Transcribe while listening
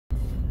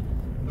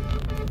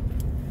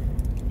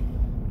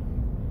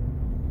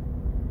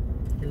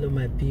Hello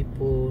my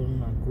people,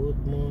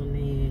 good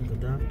morning,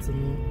 good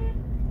afternoon,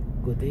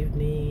 good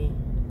evening,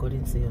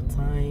 according to your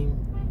time.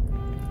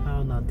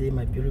 How na day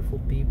my beautiful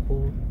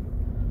people?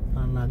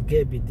 And I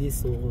get be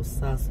this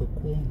Saso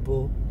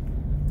Kumbo,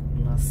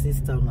 my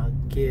sister, my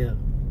girl.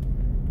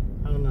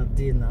 How na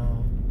day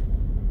now?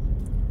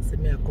 See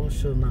me a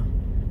show now.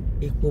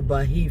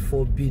 Ikpoba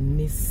for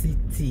Benin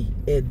City,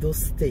 Edo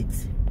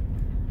State.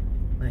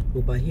 Like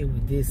Ikpoba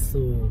with this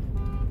so.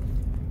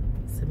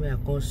 See me a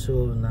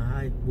show now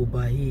how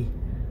Ikpoba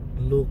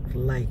look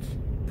like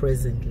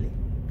presently.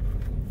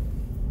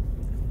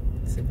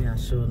 See me a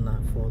show now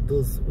for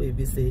those who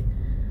be say,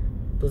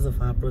 those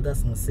of our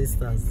brothers and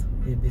sisters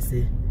who be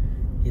say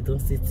you don't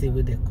see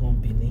with the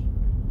company.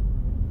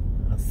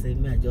 I say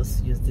me I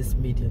just use this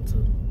medium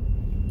to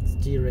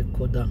still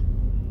record them.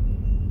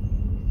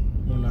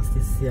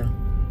 Monasticia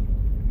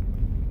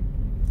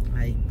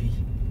IB.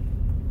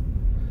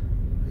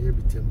 Here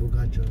be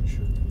Temboga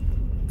Junction.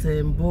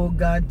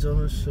 Temboga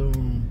Junction.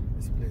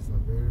 This place is a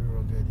very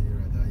rugged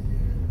area that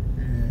year.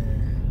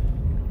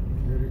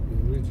 We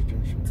reach the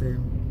junction.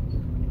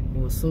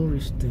 We also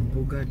reach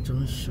Temboga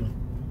Junction.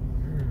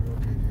 Very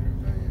rugged area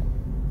that year.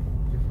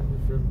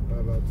 Different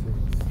bad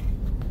things.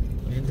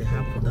 When they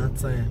happen that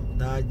time,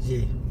 that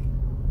year.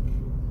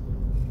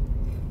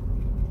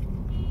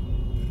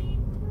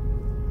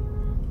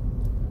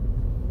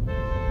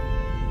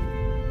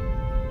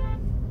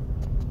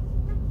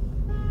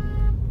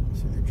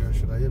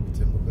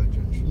 Temboga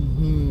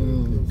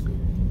Junction.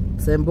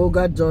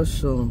 Temboga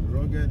Junction.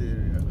 Rugged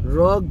area.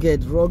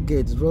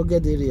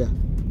 Rugged area.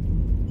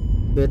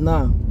 But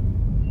now.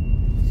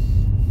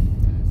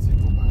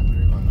 Ikpoba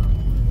river now.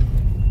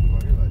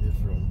 River the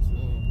front.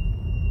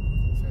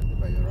 So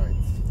by your right.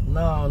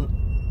 Now,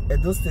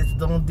 Edo State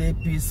don't dey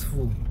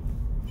peaceful.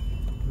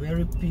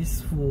 Very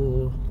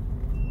peaceful.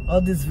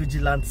 All these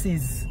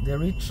vigilantes, they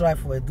really try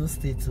for Edo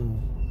State too.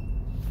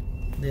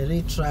 They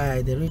really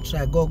try.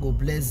 God will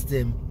bless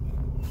them.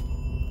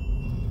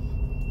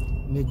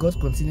 May God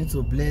continue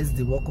to bless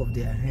the work of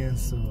their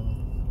hands. So,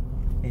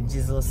 in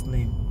Jesus'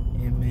 name,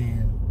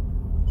 amen.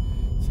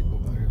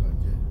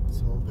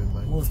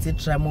 We'll still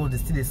try more. They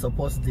still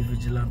support the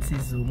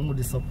vigilantes. So more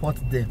they support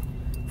them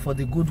for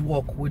the good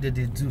work what they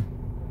do.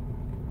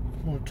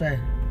 We'll try.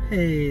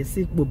 Hey,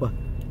 see Ikpoba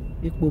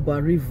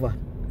River.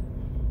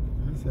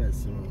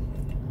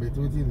 But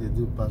what did they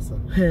do pass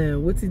them? Hey,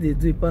 what did they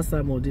do pass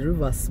them? The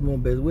river small,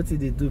 but what did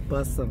they do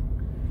pass them?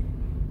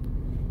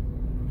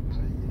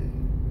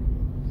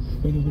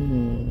 If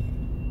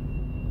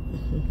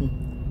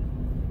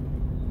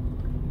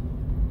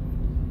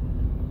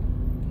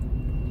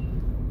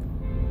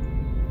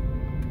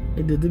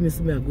they do me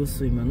see me I go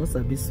swim, I not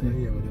sabi swim.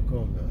 Yeah, when they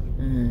come now.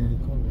 They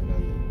come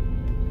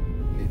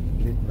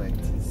late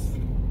 90s.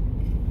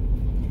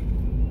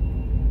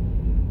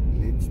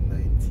 Late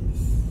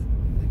 90s.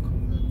 They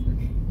come that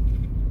way.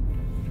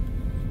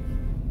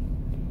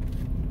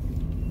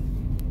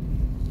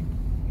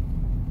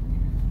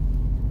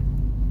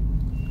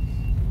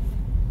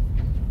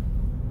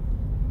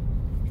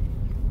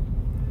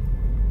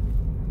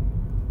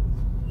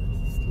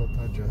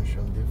 Slaughter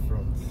Junction, the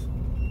front.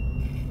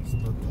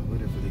 Slaughter,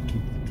 whatever they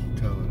keep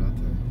cow that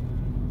time.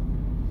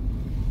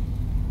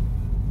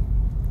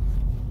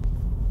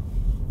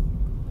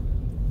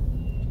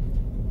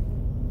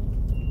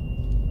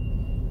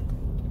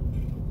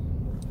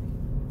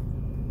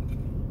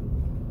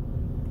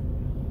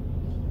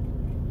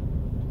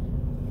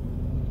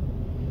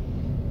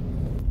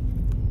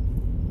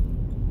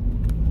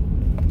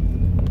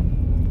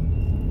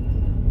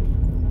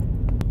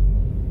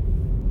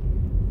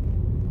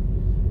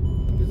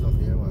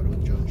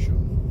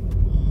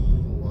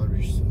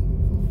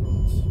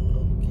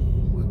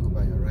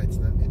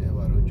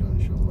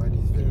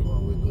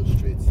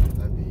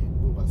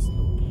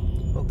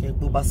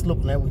 Ikpoba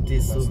slope now with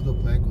this. So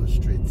slope now go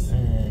straight.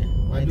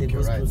 When you look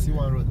your right, see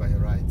one road by your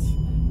right.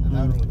 And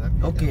that road that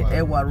be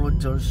Ewa Road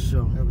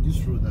Junction.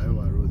 This road that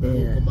Ewa Road. That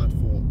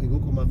will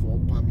come out for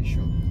Upper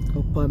Mission.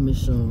 Upper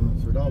Mission.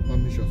 So that Upper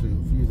Mission, so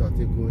you use that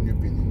take go New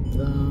Benin.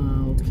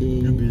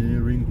 Okay. New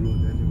Benin Ring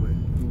Road anyway.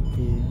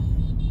 Okay.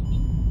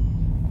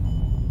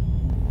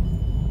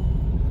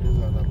 This is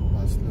that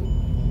Ikpoba slope.